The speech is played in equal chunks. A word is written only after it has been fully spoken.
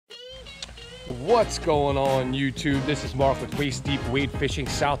What's going on YouTube? This is Mark with Waistdeep Wadefishing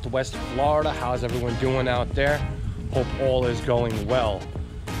Southwest Florida. How's everyone doing out there? Hope all is going well.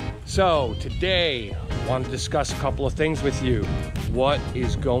 So today I want to discuss a couple of things with you. What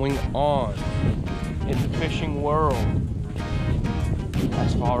is going on in the fishing world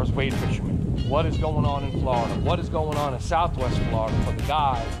as far as wade fishermen? What is going on in Florida? What is going on in Southwest Florida for the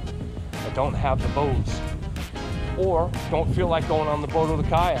guys that don't have the boats or don't feel like going on the boat or the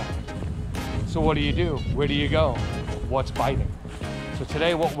kayak? So what do you do? Where do you go? What's biting? So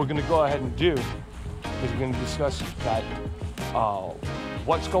today what we're going to go ahead and do is we're going to discuss that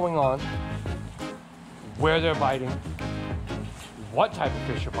what's going on, where they're biting, what type of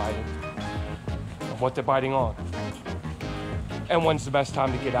fish are biting, and what they're biting on, and when's the best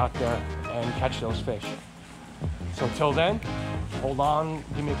time to get out there and catch those fish. So till then, hold on,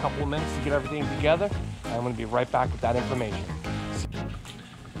 give me a couple of minutes to get everything together, and I'm going to be right back with that information.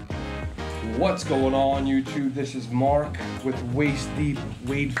 What's going on YouTube? This is Mark with Waistdeep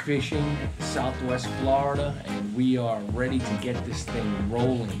Wadefishing Southwest Florida, and we are ready to get this thing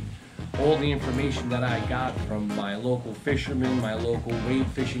rolling. All the information that I got from my local fishermen, my local wade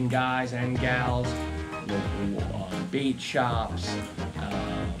fishing guys and gals, local bait shops,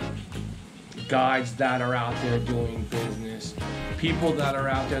 guides that are out there doing business, people that are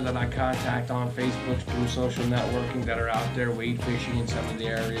out there that I contact on Facebook through social networking that are out there wade fishing in some of the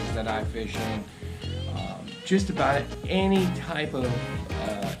areas that I fish in. Just about any type of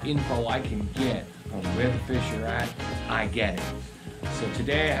info I can get on where the fish are at, I get it. So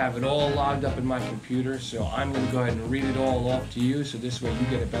today I have it all logged up in my computer, so I'm going to go ahead and read it all off to you, so this way you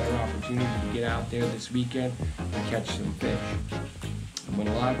get a better opportunity to get out there this weekend and catch some fish. What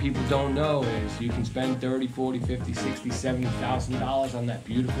a lot of people don't know is you can spend $30, $40, $50, $60, $70,000 on that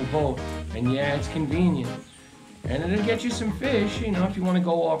beautiful boat, and yeah, it's convenient, and it'll get you some fish, you know, if you want to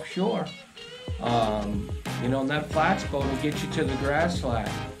go offshore. You know, and that flats boat will get you to the grass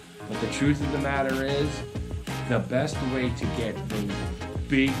flat. But the truth of the matter is, the best way to get those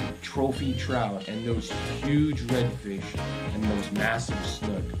big trophy trout and those huge redfish and those massive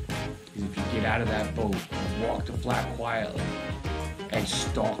snook is if you get out of that boat and walk the flat quietly and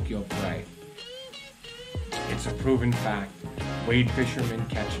stalk your prey. It's a proven fact. Wade fishermen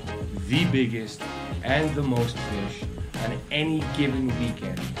catch the biggest and the most fish on any given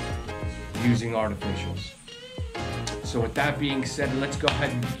weekend using artificials. So with that being said, let's go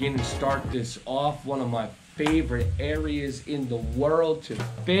ahead and begin and start this off. One of my favorite areas in the world to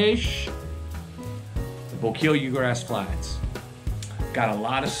fish, the Boquilla Grass Flats. Got a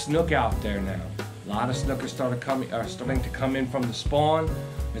lot of snook out there now. A lot of snook are starting to come in from the spawn.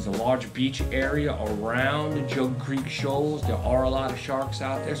 There's a large beach area around the Jug Creek shoals. There are a lot of sharks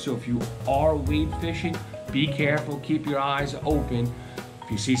out there, so if you are wade fishing, be careful, keep your eyes open.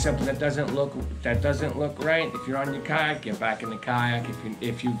 If you see something that doesn't look right, if you're on your kayak, get back in the kayak.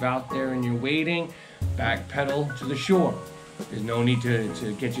 If you're out there and you're wading, back pedal to the shore. There's no need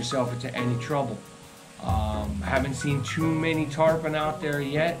to get yourself into any trouble. Haven't seen too many tarpon out there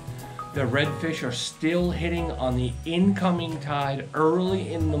yet. The redfish are still hitting on the incoming tide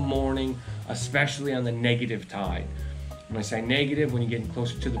early in the morning, especially on the negative tide. When I say negative, when you're getting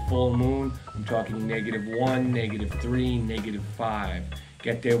closer to the full moon, I'm talking -1, -3, -5.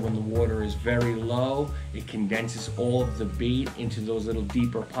 Get there when the water is very low. It condenses all of the bait into those little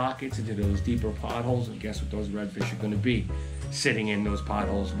deeper pockets, into those deeper potholes, and guess what those redfish are going to be? Sitting in those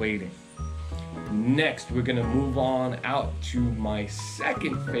potholes waiting. Next, we're going to move on out to my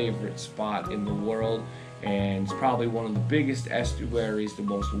second favorite spot in the world, and it's probably one of the biggest estuaries, the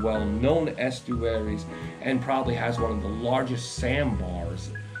most well-known estuaries, and probably has one of the largest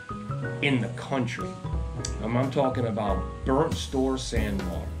sandbars in the country. I'm talking about Burnt Store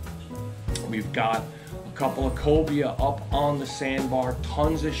Sandbar. We've got a couple of cobia up on the sandbar,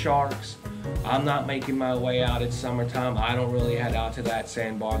 tons of sharks. I'm not making my way out. It's summertime. I don't really head out to that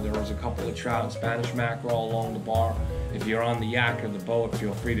sandbar. There was a couple of trout and Spanish mackerel along the bar. If you're on the yak or the boat,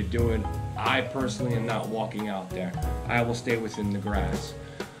 feel free to do it. I personally am not walking out there. I will stay within the grass.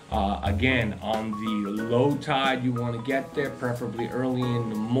 Again, on the low tide, you want to get there, preferably early in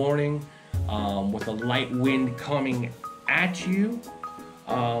the morning, with a light wind coming at you,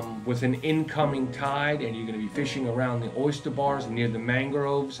 with an incoming tide, and you're going to be fishing around the oyster bars near the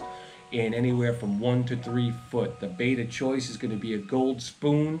mangroves in anywhere from 1 to 3 foot. The bait of choice is going to be a gold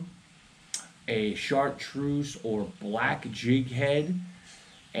spoon, a chartreuse or black jig head,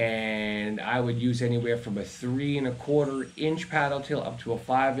 and I would use anywhere from a 3 1/4 inch paddle tail up to a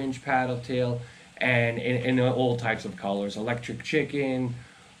 5 inch paddle tail, and in all types of colors: electric chicken,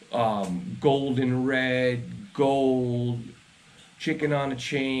 golden red, gold, chicken on a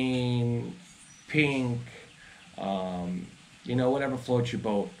chain, pink, you know, whatever floats your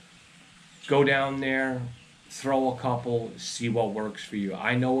boat. Go down there, throw a couple, see what works for you.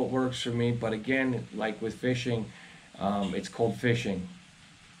 I know what works for me, but again, like with fishing, it's called fishing,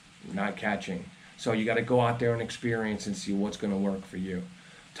 not catching. So you got to go out there and experience and see what's going to work for you.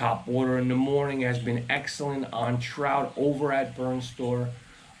 Top water in the morning has been excellent on trout over at Burn Store.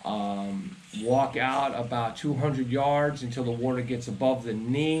 Walk out about 200 yards until the water gets above the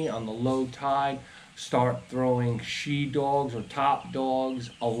knee on the low tide. Start throwing she dogs or top dogs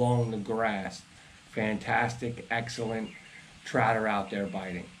along the grass. Fantastic, excellent trout are out there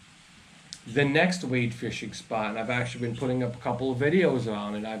biting. The next wade fishing spot, and I've actually been putting up a couple of videos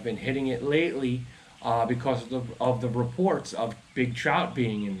on it. I've been hitting it lately because of the reports of big trout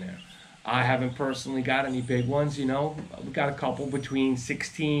being in there. I haven't personally got any big ones, you know. We got a couple between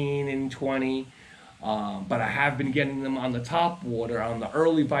 16 and 20, but I have been getting them on the top water, on the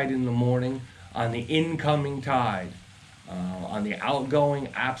early bite in the morning, on the incoming tide. On the outgoing,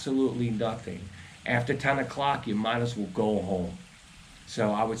 absolutely nothing. After 10 o'clock, you might as well go home.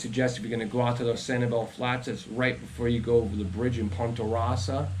 So I would suggest if you're going to go out to those Sanibel Flats, it's right before you go over the bridge in Punta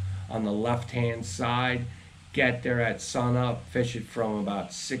Rasa on the left-hand side. Get there at sunup, fish it from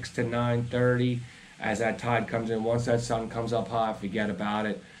about 6 to 9:30 as that tide comes in. Once that sun comes up high, forget about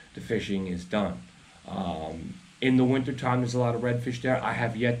it. The fishing is done. In the wintertime, there's a lot of redfish there. I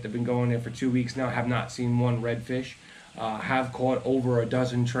have yet to been going there for 2 weeks now. Have not seen one redfish. Have caught over a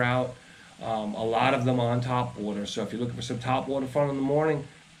dozen trout. A lot of them on top water. So if you're looking for some top water fun in the morning,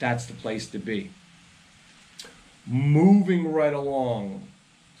 that's the place to be. Moving right along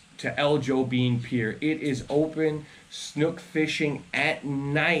to El Jobin Pier. It is open snook fishing at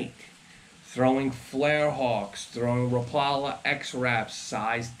night. Throwing flare hawks, throwing Rapala X-Raps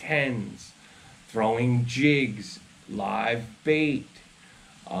size 10s, throwing jigs, live bait,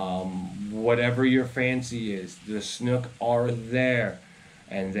 whatever your fancy is. The snook are there,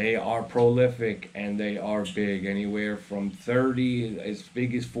 and they are prolific, and they are big, anywhere from 30 as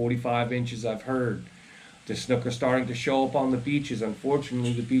big as 45 inches I've heard. The snook are starting to show up on the beaches.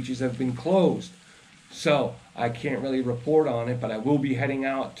 Unfortunately, the beaches have been closed, so I can't really report on it, but I will be heading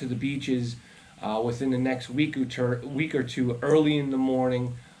out to the beaches within the next week or two, early in the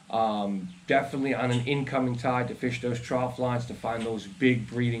morning, definitely on an incoming tide to fish those trough lines to find those big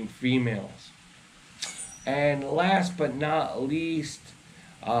breeding females. And last but not least,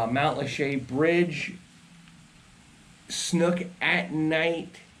 Mount Lachey Bridge, snook at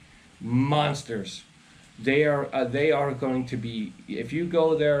night, monsters. They are going to be, if you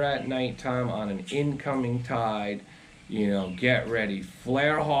go there at nighttime on an incoming tide, you know, get ready.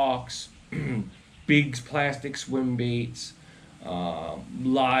 Flare hawks, big plastic swim baits,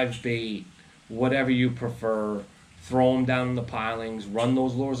 live bait, whatever you prefer. Throw them down in the pilings. Run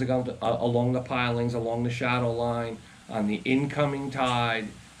those lures along the pilings, along the shadow line, on the incoming tide.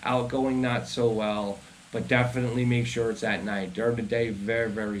 Outgoing not so well, but definitely make sure it's at night. During the day, very,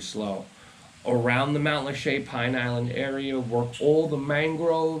 very slow. Around the Mount Lachey Pine Island area, work all the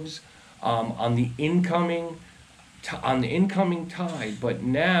mangroves on the incoming tide. But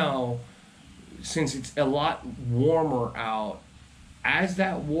now, since it's a lot warmer out, as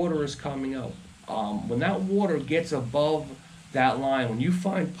that water is coming up, when that water gets above that line, when you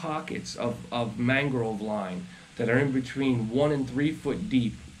find pockets of mangrove line that are in between 1 and 3 foot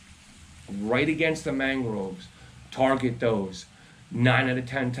deep, right against the mangroves, target those. 9 out of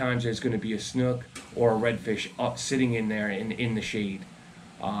 10 times there's going to be a snook or a redfish up sitting in there in the shade.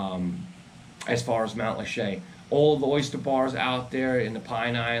 As far as Mount Lachey, all the oyster bars out there in the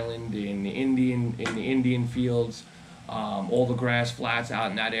Pine Island, in the Indian fields, all the grass flats out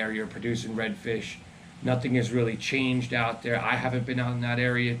in that area are producing redfish. Nothing has really changed out there. I haven't been out in that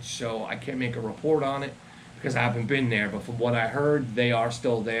area, so I can't make a report on it because I haven't been there. But from what I heard, they are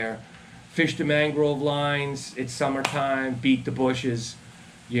still there. Fish the mangrove lines. It's summertime. Beat the bushes.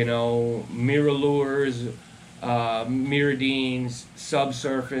 You know, mirror lures, mirrodines,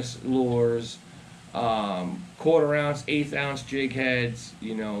 subsurface lures, quarter ounce, 1/8 ounce jig heads.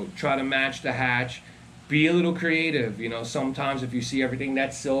 You know, try to match the hatch. Be a little creative. You know, sometimes if you see everything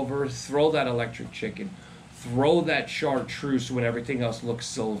that's silver, throw that electric chicken. Throw that chartreuse when everything else looks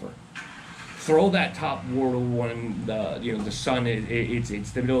silver. Throw that top water when the sun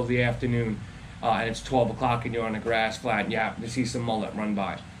it's the middle of the afternoon and it's 12 o'clock and you're on a grass flat and you happen to see some mullet run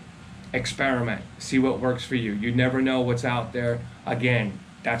by. Experiment. See what works for you. You never know what's out there. Again,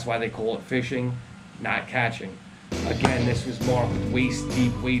 that's why they call it fishing, not catching. Again, this was Mark with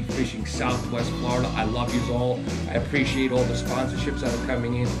Waistdeep Wadefishing Southwest Florida. I love you all. I appreciate all the sponsorships that are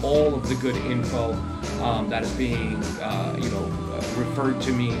coming in, all of the good info that is being referred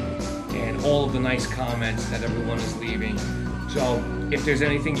to me and all of the nice comments that everyone is leaving. So if there's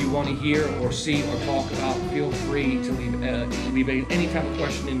anything you want to hear or see or talk about, feel free to leave any type of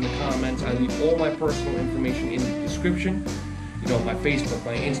question in the comments. I leave all my personal information in the description. You know, my Facebook,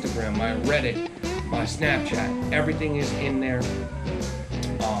 my Instagram, my Reddit, my Snapchat, everything is in there.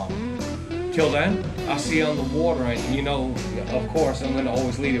 Till then, I'll see you on the water. And you know, of course, I'm going to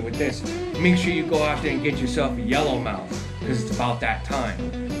always lead it with this. Make sure you go out there and get yourself a yellowmouth, because it's about that time.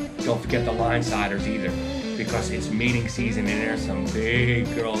 Don't forget the linesiders either, because it's mating season and there's some big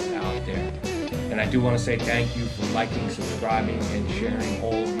girls out there. And I do want to say thank you for liking, subscribing, and sharing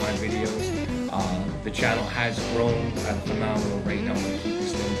all of my videos. The channel has grown at a phenomenal rate, and I'm going to keep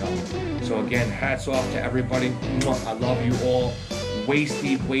this thing going. So again, hats off to everybody. I love you all.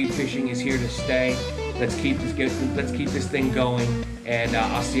 Waistdeep Wade Fishing is here to stay. Let's keep this thing going, and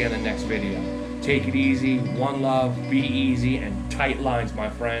I'll see you in the next video. Take it easy, one love, be easy, and tight lines, my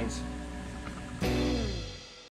friends.